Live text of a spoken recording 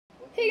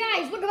Hey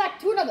guys, welcome back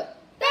to another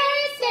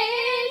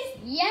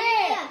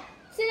Yeah!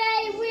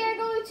 Today we are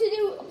going to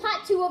do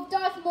part 2 of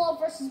Darth Maul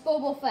versus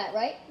Boba Fett,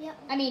 right? Yep.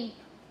 I mean,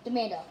 the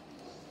Mando,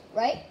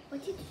 right?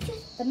 What did you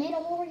just... The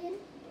Mandalorian?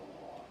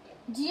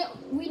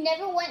 We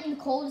never went in the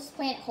coldest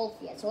planet Hoth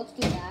yet, so let's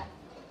do that.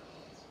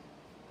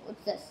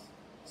 What's this?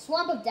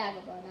 Swamp of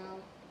Dagobah now.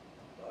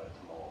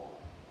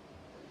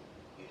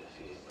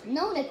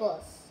 No,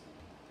 Nicholas.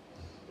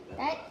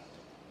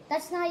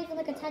 That's not even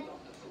like a tech.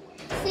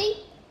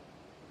 See?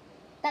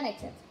 That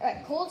makes sense.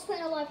 Alright, coldest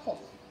planet alive, Hoth.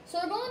 So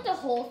we're going to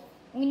Hoth.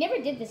 We never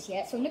did this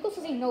yet, so Nicholas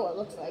doesn't even know what it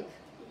looks like.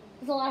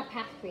 There's a lot of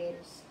path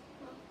creators.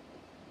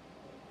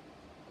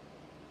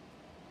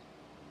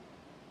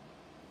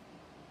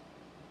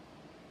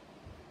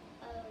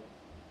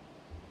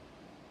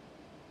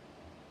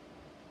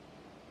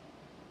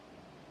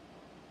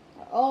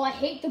 Oh, I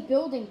hate the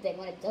building thing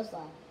when it does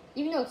that.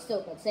 Even though it's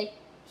still good. Say,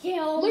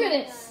 Yeah, look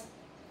at this.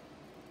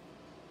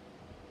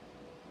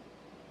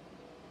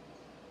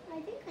 I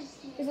think I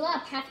see. There's a lot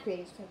of path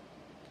creators too.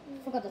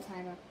 Forgot the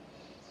timer.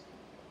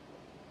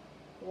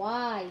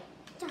 Why?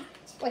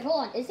 Wait,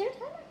 hold on. Is there a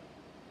timer?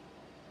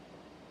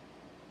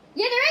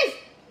 Yeah, there is.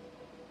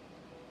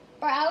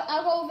 Alright,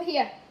 I'll go over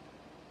here.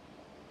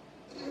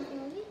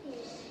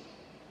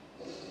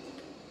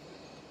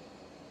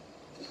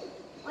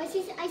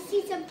 I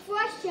see some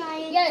frost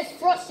giants. Yeah, there's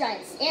frost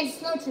giants and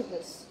snow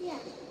troopers. Yeah.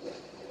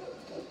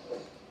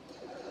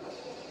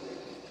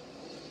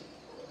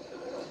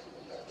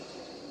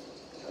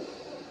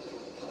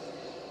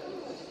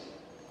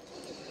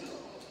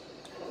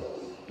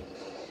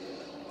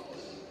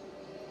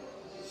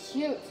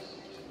 Shoot.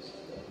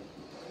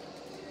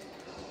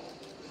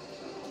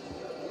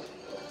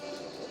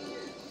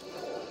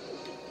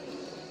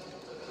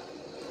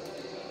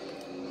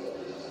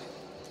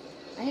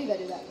 I need to go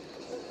do that.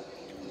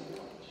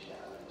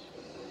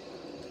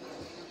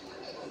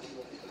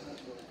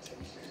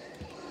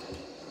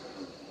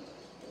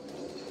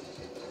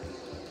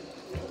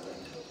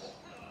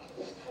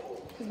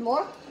 There's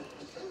more?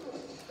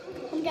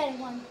 I'm getting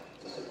one.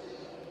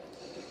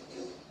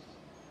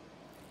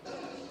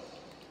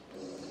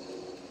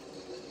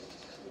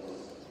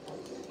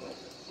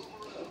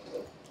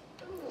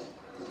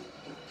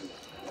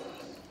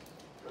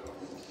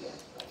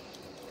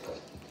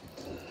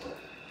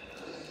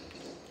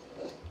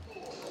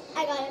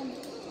 I got him.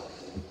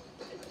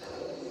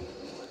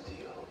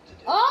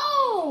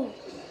 Oh!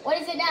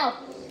 What is it now?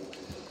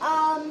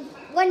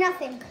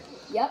 1-0.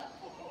 Yep.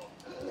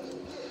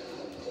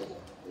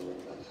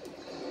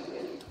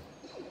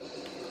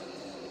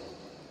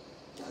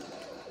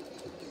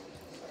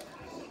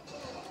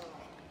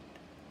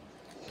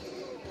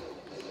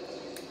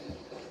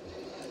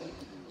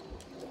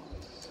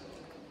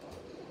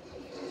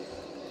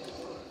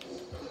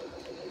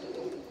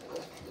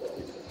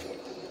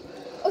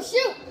 Oh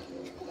shoot!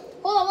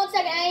 Hold on 1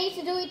 second, I need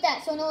to delete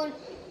that so no one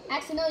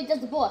accidentally does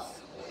the boss.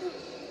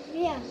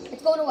 Yeah.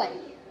 It's going away.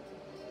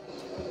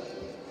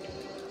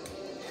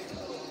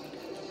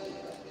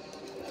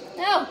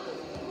 No!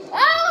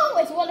 Oh!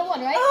 It's 1-1,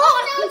 right?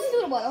 Oh no, it's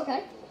 2-1,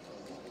 okay.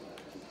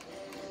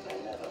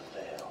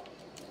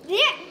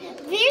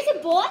 There's a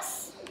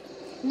boss?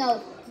 No,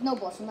 there's no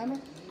boss, remember?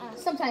 Oh.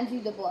 Sometimes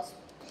you the boss.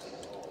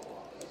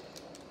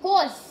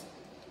 Pause!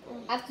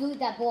 I have to delete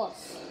that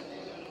boss.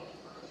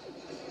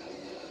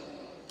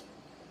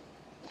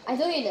 I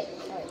deleted it.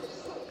 Alright.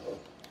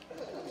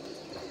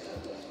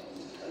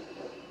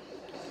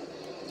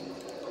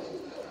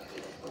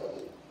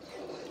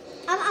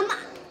 I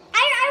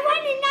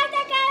want to knock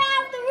that guy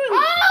off the roof.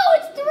 Oh,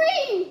 it's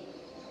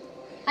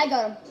 3! I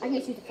got him. I can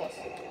shoot the force.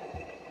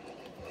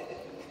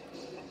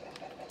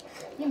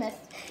 You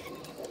missed.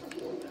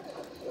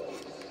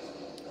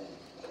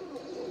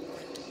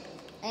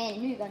 And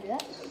you knew you were gonna do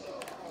that.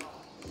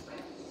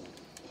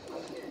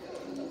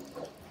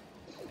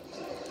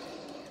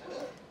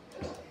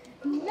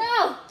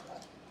 No!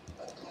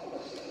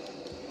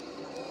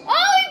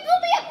 Oh, he blew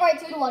me up! Alright,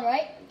 2-1,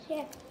 right?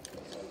 Yeah.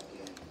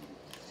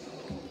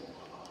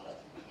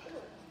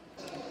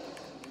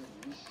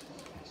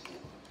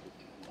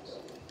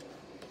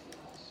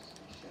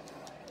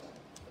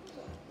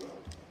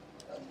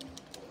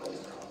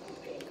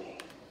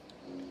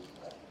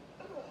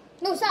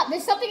 No, stop.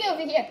 There's something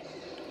over here.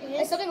 It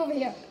There's is? something over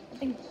here. I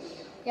think,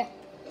 yeah.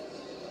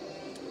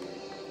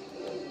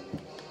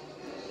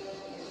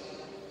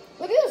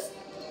 Look at this.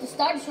 The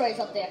Star Destroyer's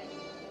up there.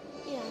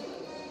 Yeah.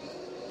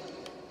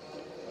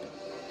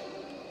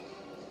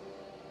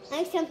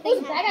 I think something There's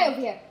a bad guy happened.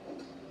 over here.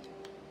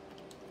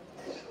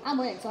 I'm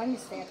winning, so I'm gonna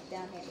stay up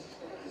down here.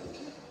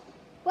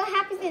 What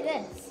happens to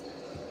this?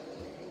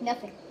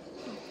 Nothing.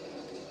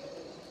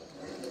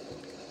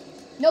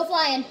 No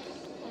flying.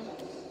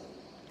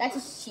 That's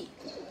just cheap.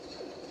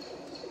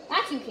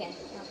 Actually, you can.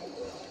 Okay.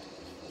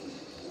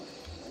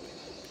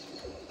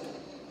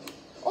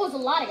 Oh, there's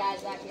a lot of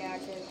guys back here,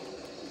 actually.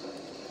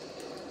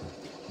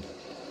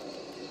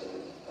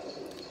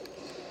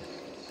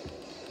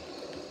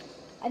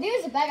 I think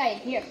there's a bad guy in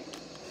here.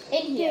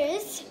 In here. There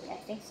is? Yeah, I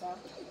think so.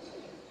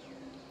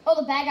 Oh,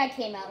 the bad guy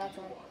came out, that's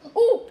right.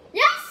 Ooh,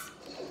 yeah!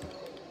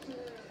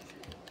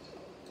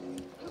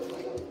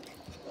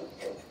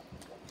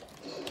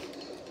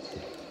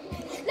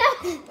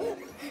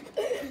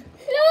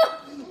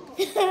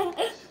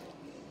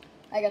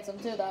 I got some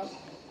too, though.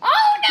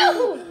 Oh,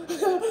 no!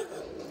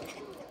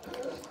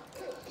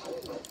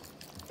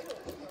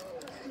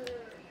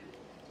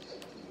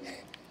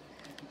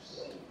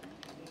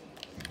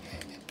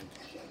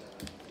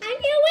 I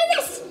need to win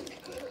this.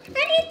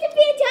 I need to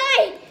be a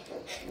tie.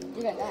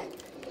 You're gonna die.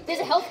 There's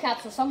a health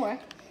capsule somewhere.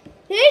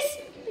 This?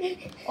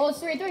 Oh, it's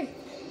 3-3.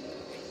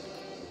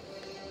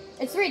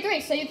 It's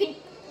 3-3, so you can...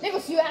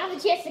 Nicholas, you have a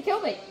chance to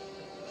kill me.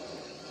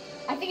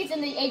 I think it's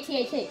in the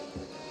AT-AT.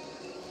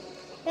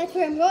 That's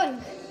where I'm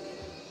going.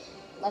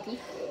 Lucky.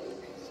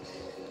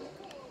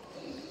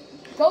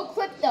 Go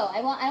quick, though.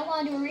 I don't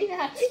want to do a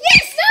rematch.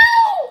 Yes!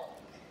 No!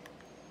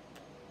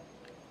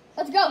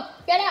 Let's go.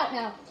 Get out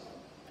now.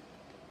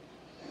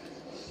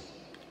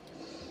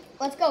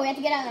 Let's go. We have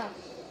to get out now.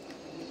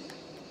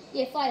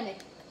 Yeah, fly to me.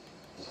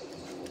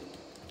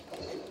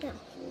 No.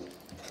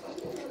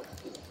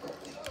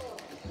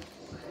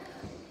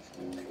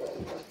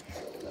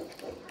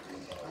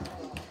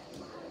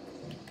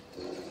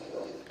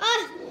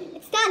 Ah,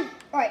 it's done.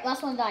 All right,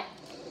 last one to die.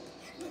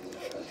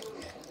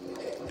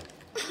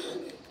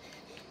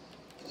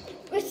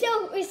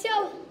 We're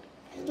so,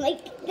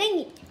 like,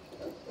 thingy.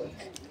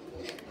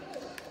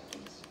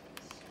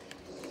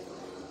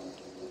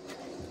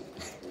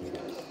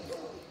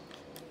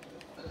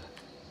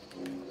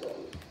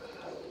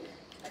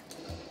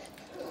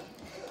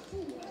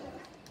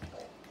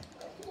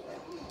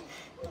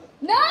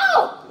 No!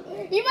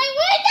 You might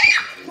win now!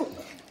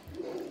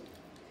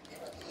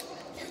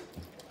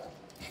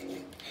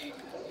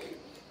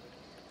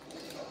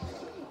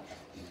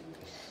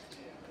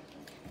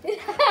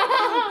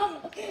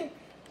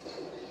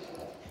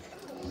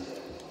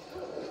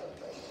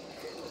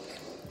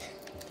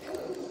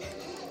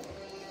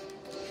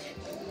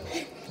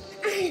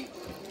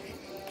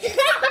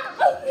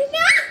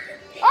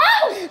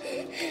 Oh!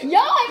 Yo,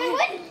 I might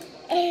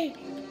win!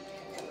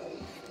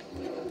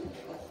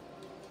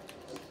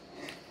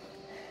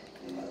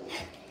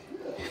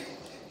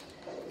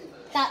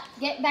 Stop.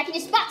 Get back in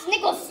your spots,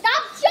 Nicholas.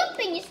 Stop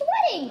jumping. You're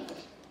sweating.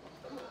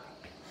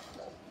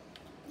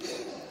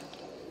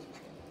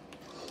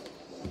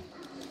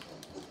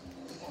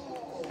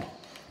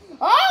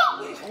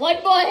 Oh!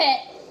 One more hit.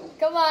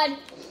 Come on.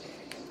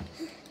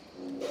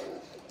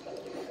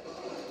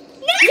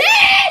 No!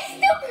 Yes!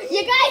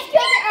 You guys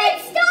killed it.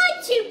 It's done,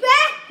 Chupa.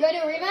 You want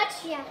to do a rematch?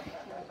 Yeah.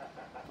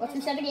 Let's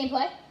reset the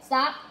gameplay.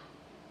 Stop.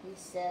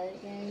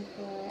 Reset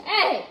gameplay.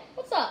 Hey!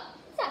 What's up?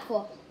 What's that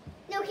for?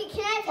 No, can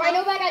I have Alright,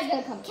 no help? bad guy's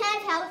gonna come. Can I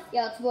have help?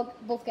 Yeah, let's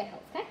both get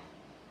health, okay?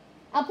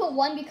 I'll put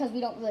one because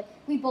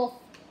we both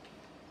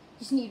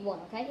just need one,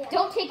 okay? Yeah.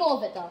 Don't take all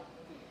of it, though.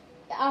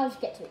 I'll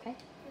just get to it, okay?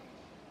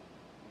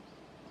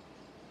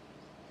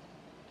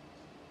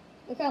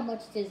 Look how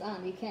much it is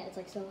on. You can't, it's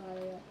like so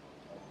hard.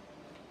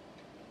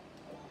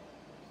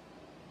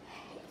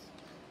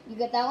 You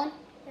got that one?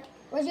 Yeah.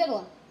 Where's the other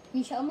one? Can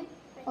you show me?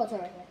 Oh, it's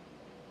right here.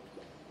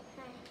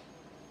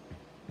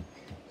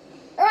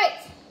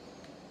 Alright!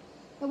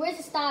 Now where's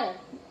the starter?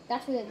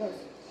 That's where it goes.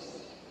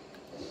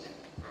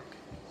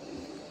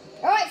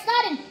 Alright,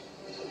 starting! Man,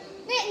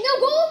 no,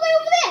 go all the way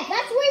over there!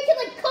 That's where you can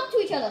like come to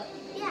each other.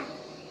 Yeah.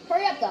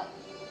 Hurry up though.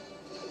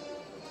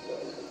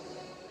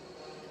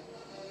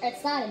 Alright,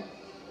 starting.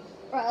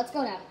 Alright, let's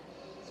go now.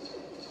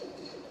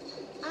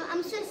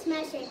 I'm still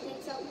smashing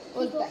things, so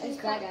Oh, people can these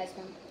come. bad guys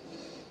come.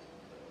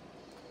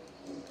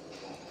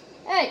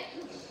 Hey!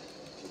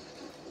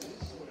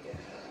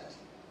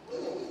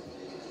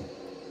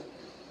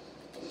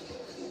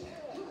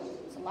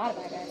 It's a lot of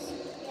bad guys.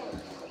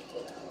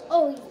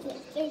 Oh,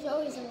 there's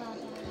always a lot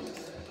of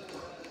guys.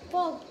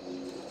 Whoa.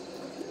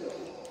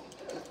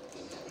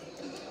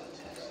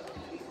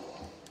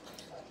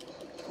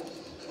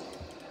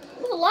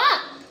 There's a lot!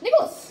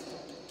 Nicholas!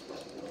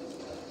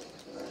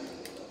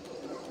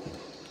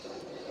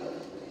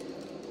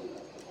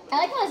 I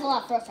like how there's a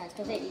lot of first times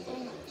because they're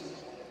easy.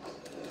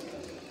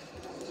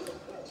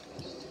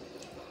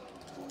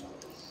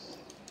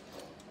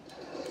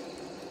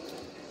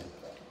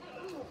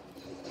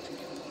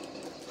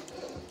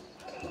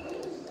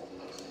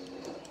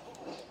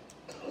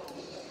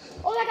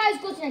 Oh, that guy's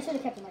glitching. I should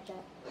have kept him like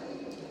that.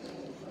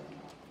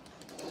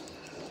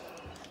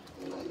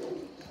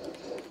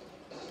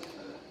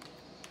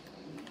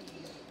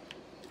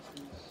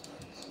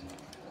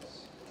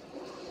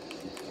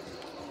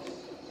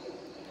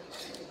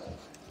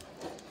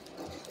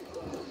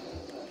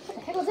 What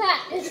the heck was that?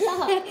 It's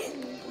not.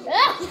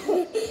 Ah!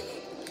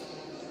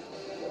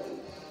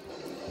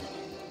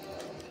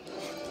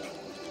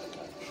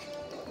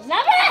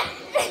 Stop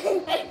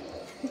it!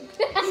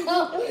 No!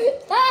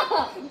 Stop!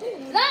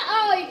 Stop!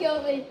 Oh, you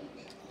killed me.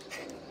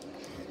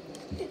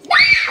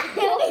 Stop!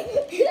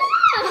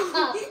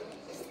 Stop!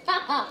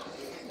 Stop!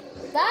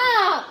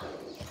 Stop!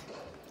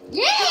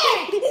 Yeah!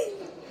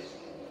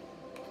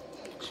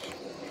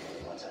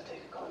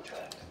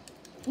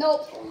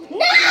 Nope.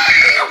 No!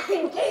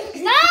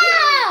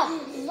 Stop!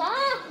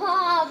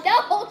 Stop!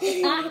 Don't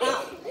stop!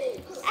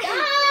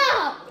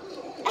 Stop!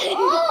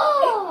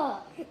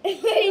 Oh!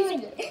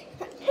 Good.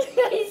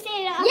 You say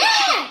it out.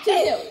 Yeah!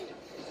 2-2.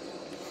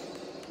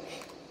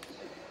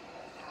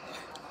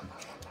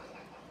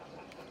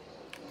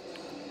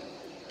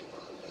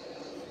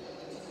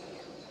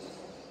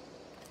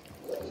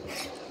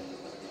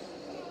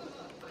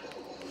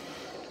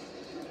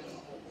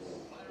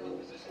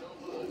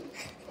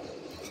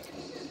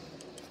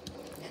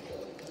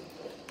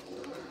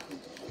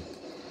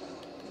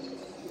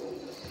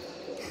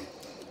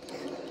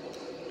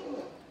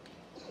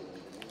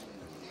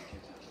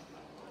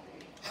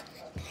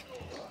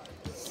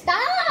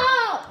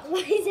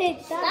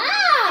 Stop! I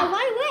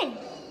want to win.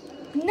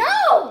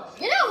 No!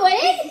 You're not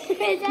winning!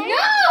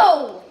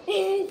 No!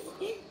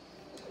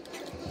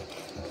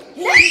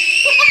 No!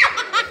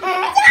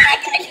 It's not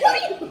gonna kill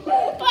you!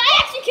 But I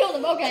actually killed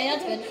him. Okay,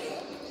 that's good.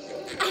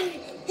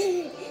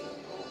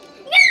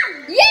 No!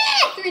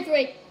 Yeah!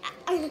 3-3.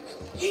 No.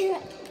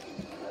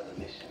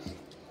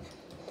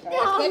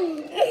 No.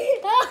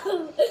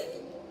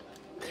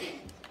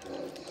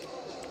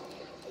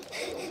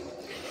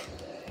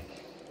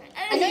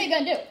 I know you're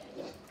gonna do.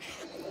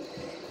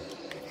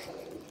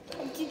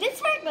 Did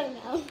this hurt right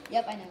now?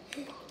 Yep, I know.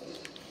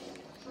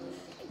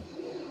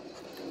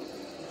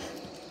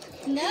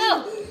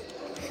 No!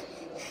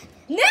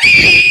 No!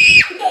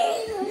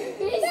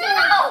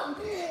 No!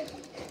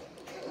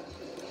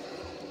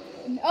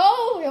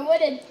 Oh, you're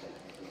winning.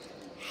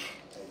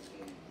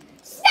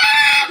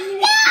 Stop!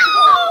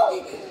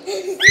 No!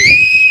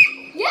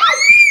 Yes!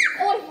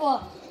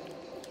 44.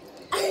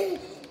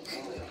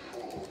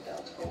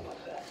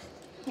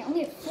 You're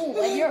only a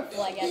fool, and you're a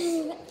fool, I guess.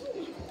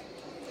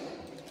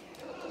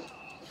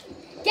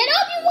 Get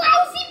up, you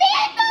lousy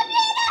man!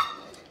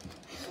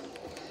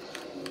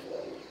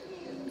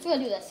 I'm just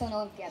gonna do this so no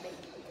one can get me.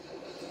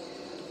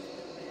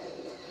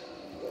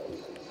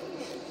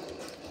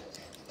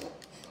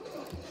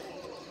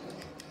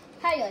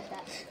 How do you like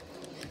that?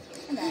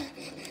 And that.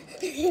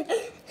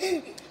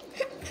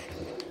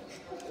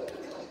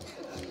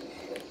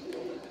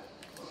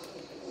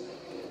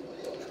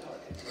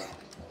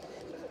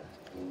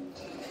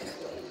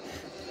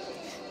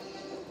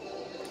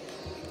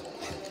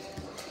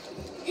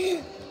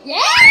 Yeah!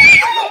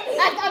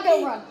 I'm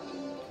gonna run.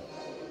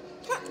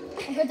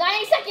 I'm gonna die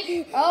any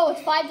second. Oh,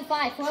 it's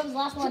 5-5. Whoever's the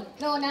last one.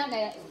 No, not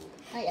yet.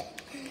 Not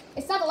yet.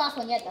 It's not the last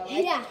one yet, though,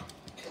 right? Yeah.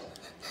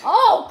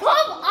 Oh,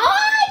 come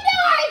on,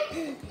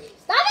 Darth!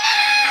 Stop it!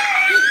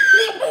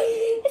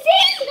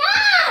 See?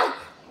 Stop!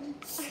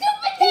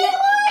 Stupid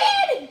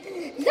Mandalorian!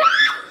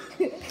 Stop!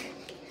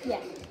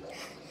 Yeah.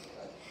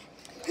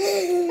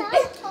 Stop!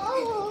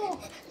 Oh.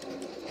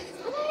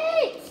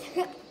 Stop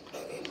it!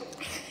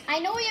 I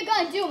know what you're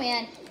gonna do,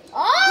 man.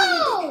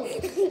 Oh!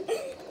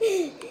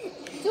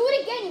 Do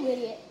it again, you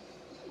idiot.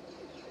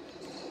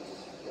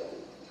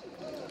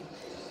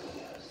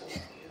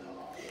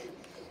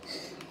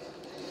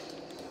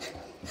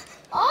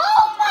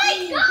 Oh my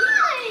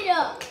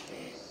god!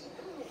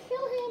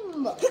 Kill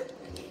him.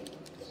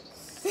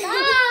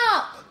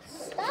 Stop!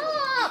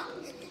 Stop!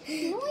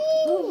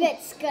 Move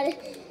it's good.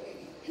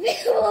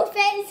 Move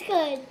it's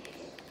good.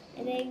 I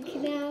think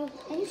now.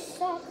 And you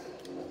suck.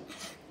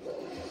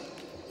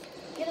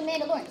 You're the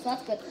Mandalorian, so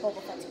that's good.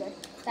 Boba Fett's good.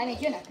 That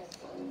means you're not good.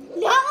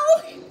 No!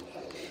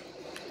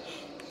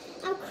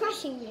 I'm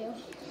crushing you.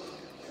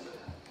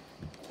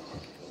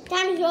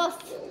 Time is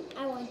off.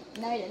 I won.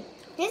 No, you didn't.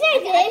 Yes, I I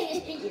can did.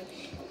 just beat you.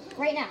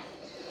 Right now.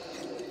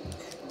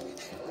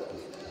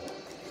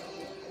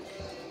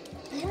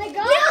 Oh my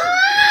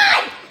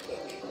god!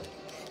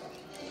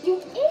 No! You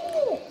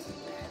idiot!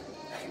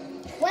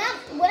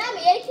 When I'm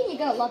 18, you're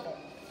gonna love it.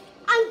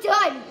 I'm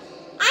done.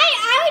 I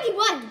already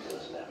won.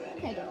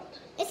 No, you don't.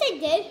 Yes, I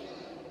did.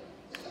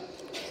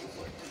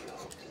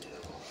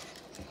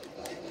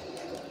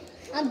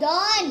 I'm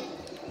done.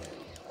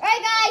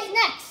 Alright, guys,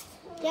 next.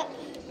 Yep.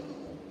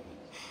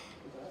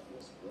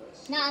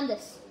 Not on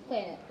this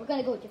planet. We're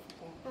gonna go a different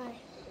planet. Alright.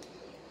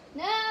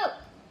 No!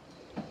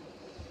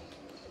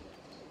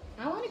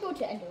 I want to go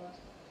to Endor.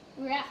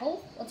 We're at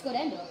Hope. Let's go to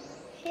Endor.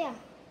 Yeah.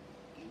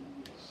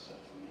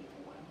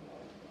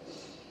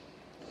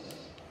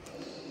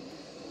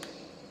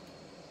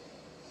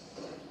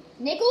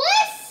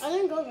 Nicholas! I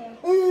didn't go there.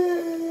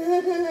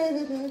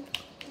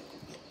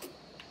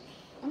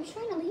 I'm just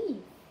trying to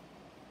leave.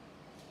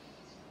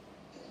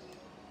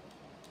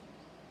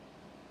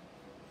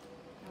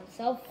 I'm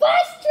so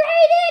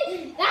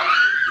frustrated!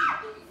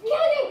 Ah! Kill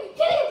him!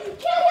 Kill him!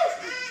 Kill him!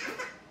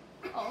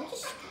 Oh,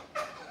 just...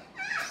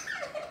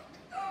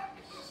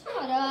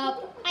 Shut up.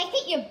 I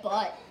hate your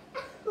butt.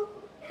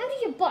 How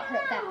did your butt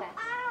hurt that bad?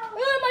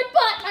 Oh, my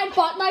butt! My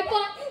butt! My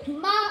butt!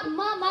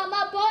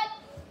 My butt!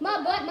 My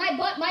butt! My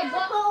butt! My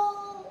butt!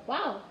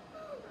 Wow.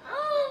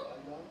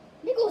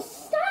 Nicholas,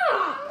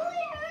 stop!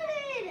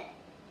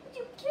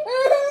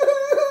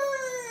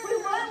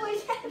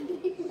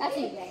 That's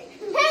what you get.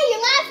 Hey,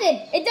 you're laughing!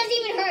 It doesn't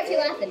even hurt if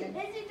you're laughing. Then.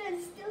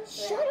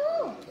 Shut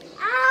up!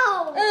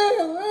 Ow!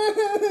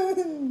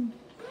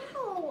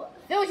 Ow!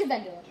 Finish your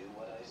bend.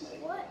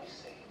 What?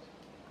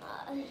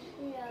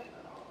 Yeah.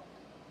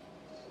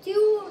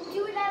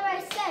 Do whatever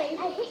I say.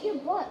 I hit your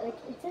butt. Like,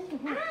 it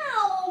doesn't hurt.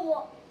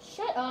 Ow!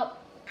 Shut up.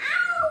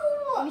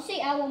 Ow! Let me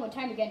say ow one more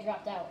time to get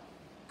dropped out.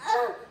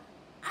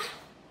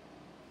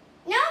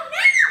 No!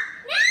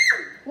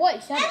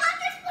 What? Shut I up. love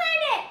this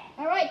planet!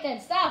 Alright then,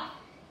 stop.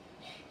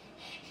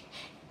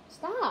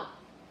 Stop.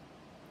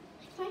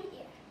 Right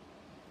here.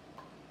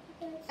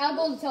 I'll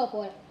go in the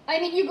teleporter. I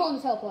mean, you go in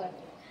the teleporter.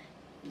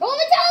 Go in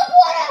the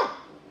teleporter!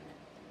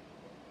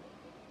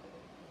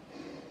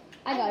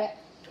 I got it.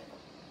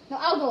 No,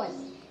 I'll go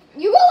in.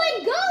 You go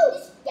in, go!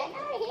 Just get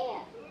out of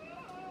here.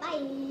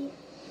 Bye.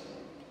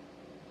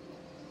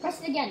 Press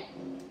press it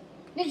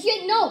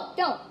again. No,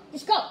 don't.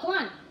 Just go. Come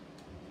on.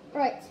 All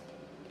right.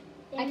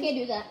 I can't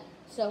do that.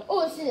 So,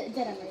 oh, this is a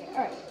dead end right here.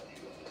 All right.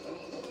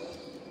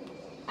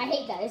 I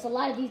hate that. There's a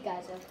lot of these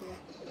guys out here.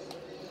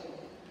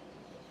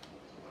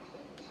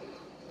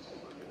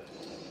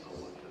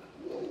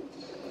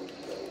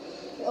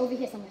 They're over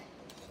here somewhere.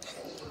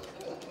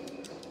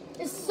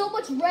 There's so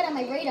much red on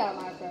my radar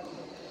marker.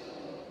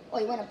 Oh,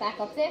 you want to back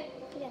up there?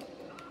 Yeah.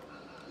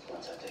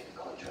 Once I take a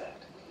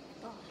contract,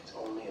 it's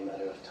only a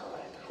matter of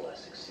time before I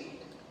succeed.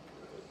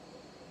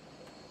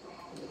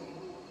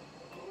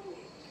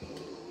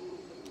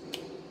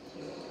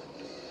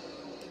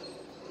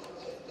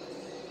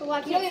 Well,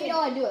 You don't even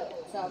know how to do it,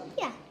 so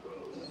Yeah.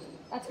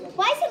 that's good.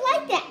 Why is it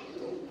like that?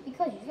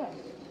 Because you're good.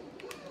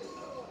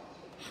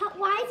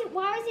 Why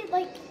is it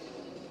like?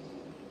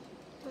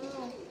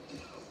 Oh.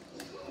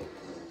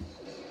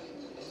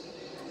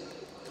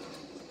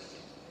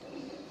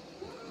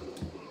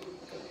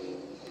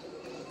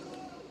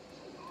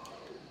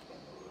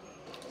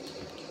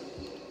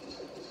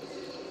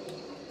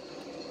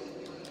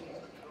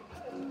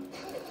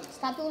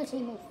 Stop doing the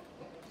same move.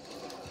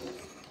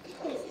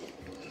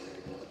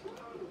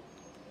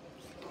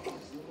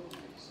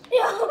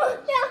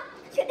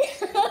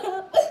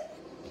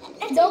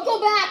 Don't go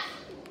back.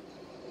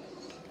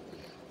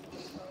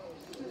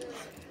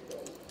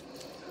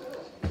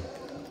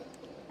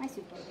 Nice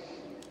super.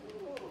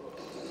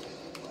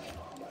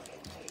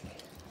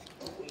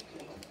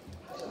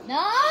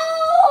 No!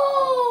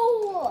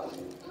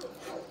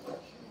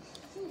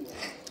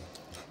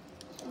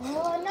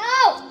 Oh no!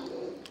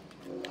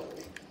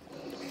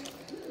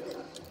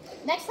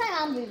 Next time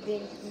I'm going to be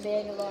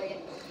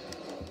Mandalorian.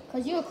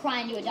 Because you were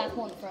crying you were Darth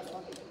Maul in the first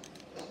one.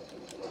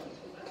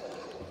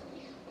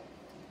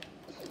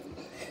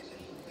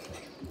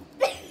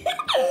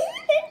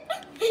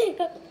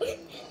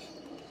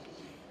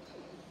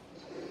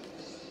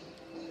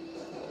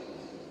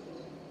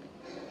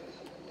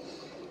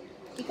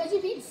 Because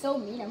you're being so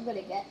mean, I'm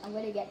gonna get that. I'm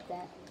gonna get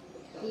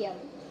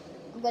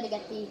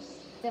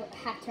the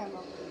hack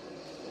terminal.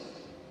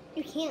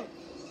 You can't.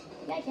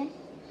 Yeah, I can.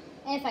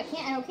 And if I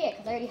can't, I don't care,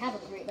 because I already have a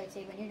great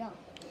lightsaber and you're done.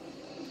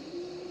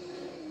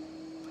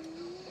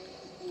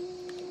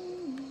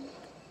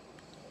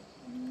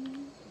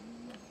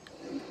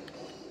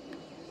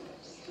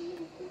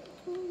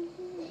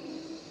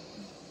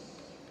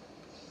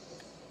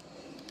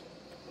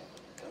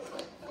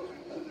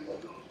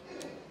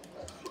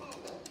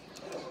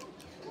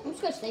 I'm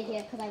just gonna stay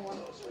here because I won.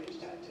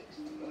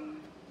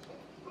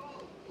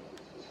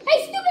 Hey,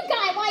 stupid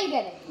guy! Why are you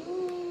getting?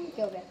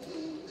 Go back.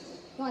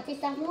 You want to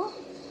taste that more?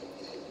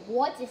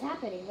 What is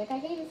happening? Like, I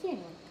can't even see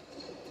anyone.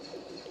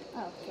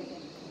 Oh, okay,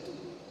 good.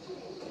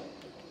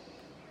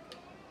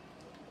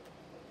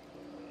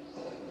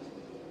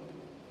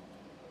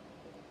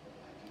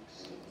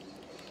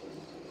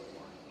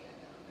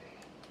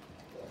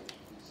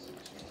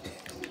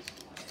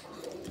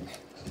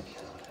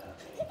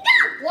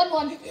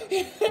 One.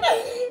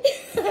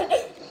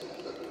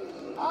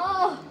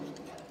 Oh.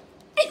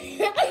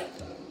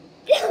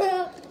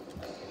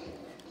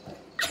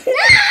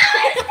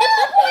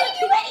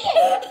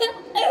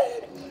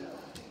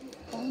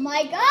 Oh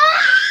my god!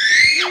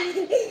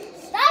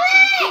 Stop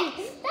it!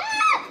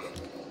 Stop!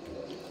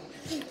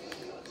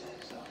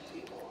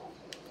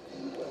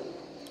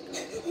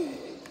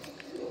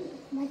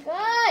 Oh my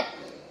god!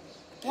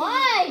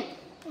 Why?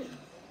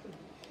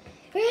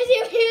 Where is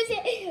it? Where is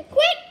it?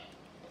 Quick!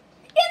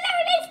 Yeah, there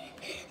it is!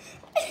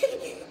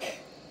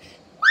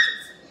 What?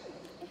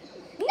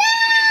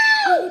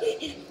 No!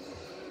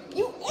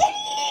 You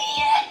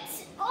idiot!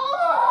 Oh!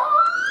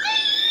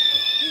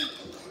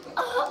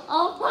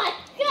 Oh my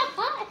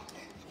god!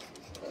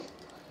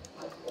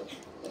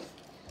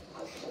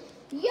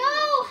 Yo,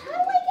 how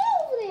do I get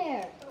over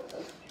there?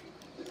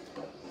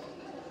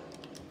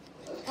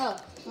 Oh,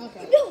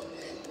 okay. No!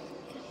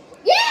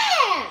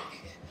 Yeah!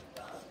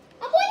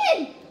 I'm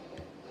winning!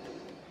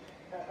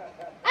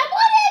 I'm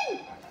winning!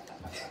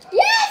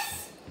 Yes!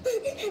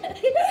 Yes!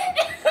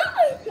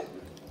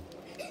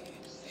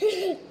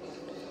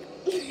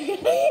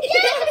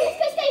 I'm just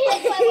gonna stay here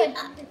until I win.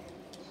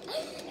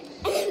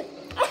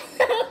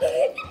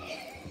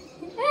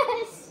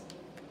 Yes!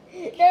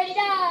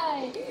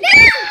 39! No!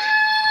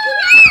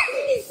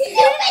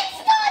 Stupid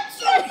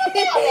stormtrooper!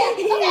 Get over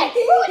here!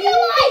 Okay, ruin your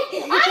life!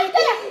 I'm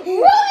gonna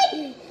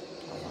ruin!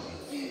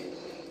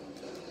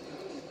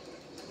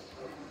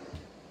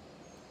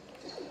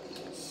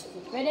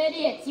 Stupid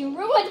idiots! You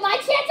ruined my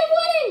chance of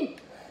winning!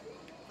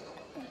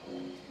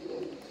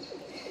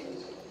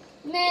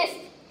 Missed!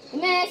 You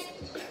missed!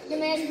 You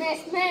missed!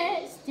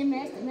 You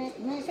missed!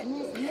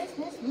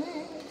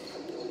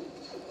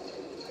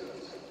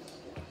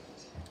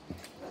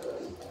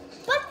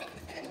 But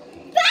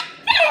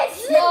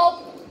this! Nope!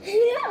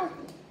 No!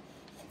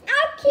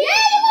 I'll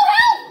Yeah, you will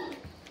help!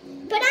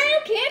 But I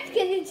don't care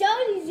because it's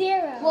only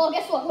 0. Well,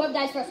 guess what? Whoever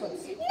dies first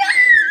wins.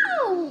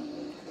 No!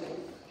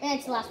 And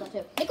it's the last one,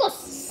 too. Nicholas,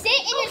 sit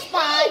in your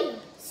spot.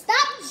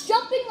 Stop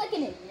jumping like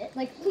an idiot.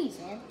 Like, please,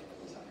 man.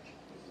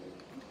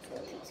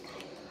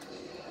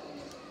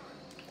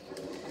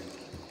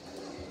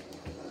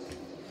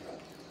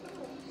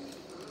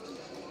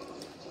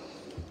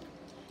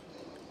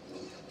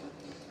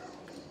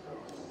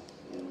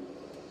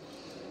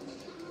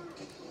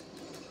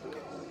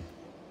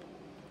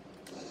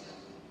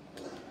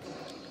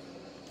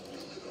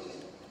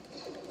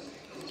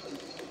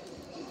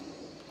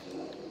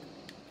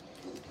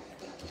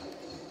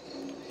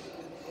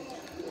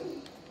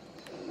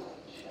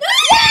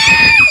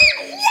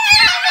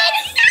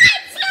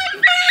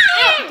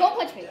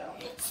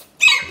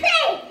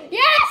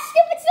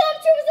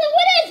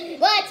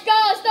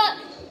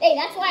 Hey,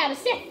 that's why I'm a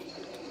Sith.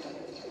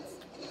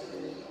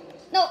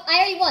 No, I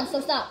already won, so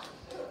stop.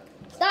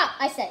 Stop,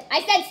 I said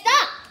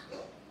stop!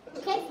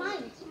 Okay,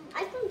 fine.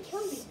 I don't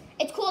kill me.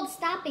 It's called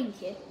stopping,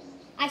 kid.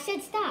 I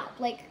said stop,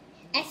 like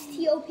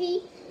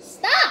S-T-O-P.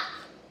 Stop!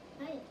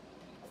 I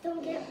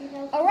don't get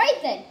without.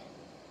 Alright then.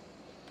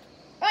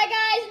 Alright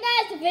guys,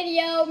 that's the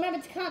video.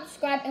 Remember to comment,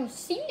 subscribe, and we'll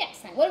see you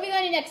next time. What are we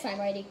going to do next time,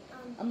 Righty?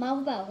 A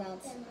Marvel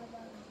Battlegrounds.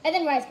 And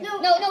then Rise Gets. No,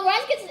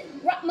 Rise Gets.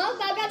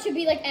 Marvel Battlegrounds should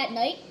be like at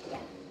night. Yeah.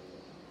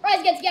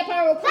 Rise Gets Get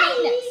Power will come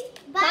out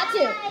next. Bye. Part 2.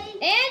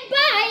 And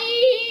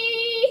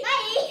bye!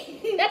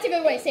 Bye. That's a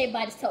good way to say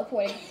bye, just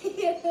teleporting.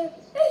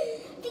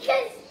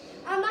 Because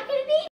I'm not gonna be.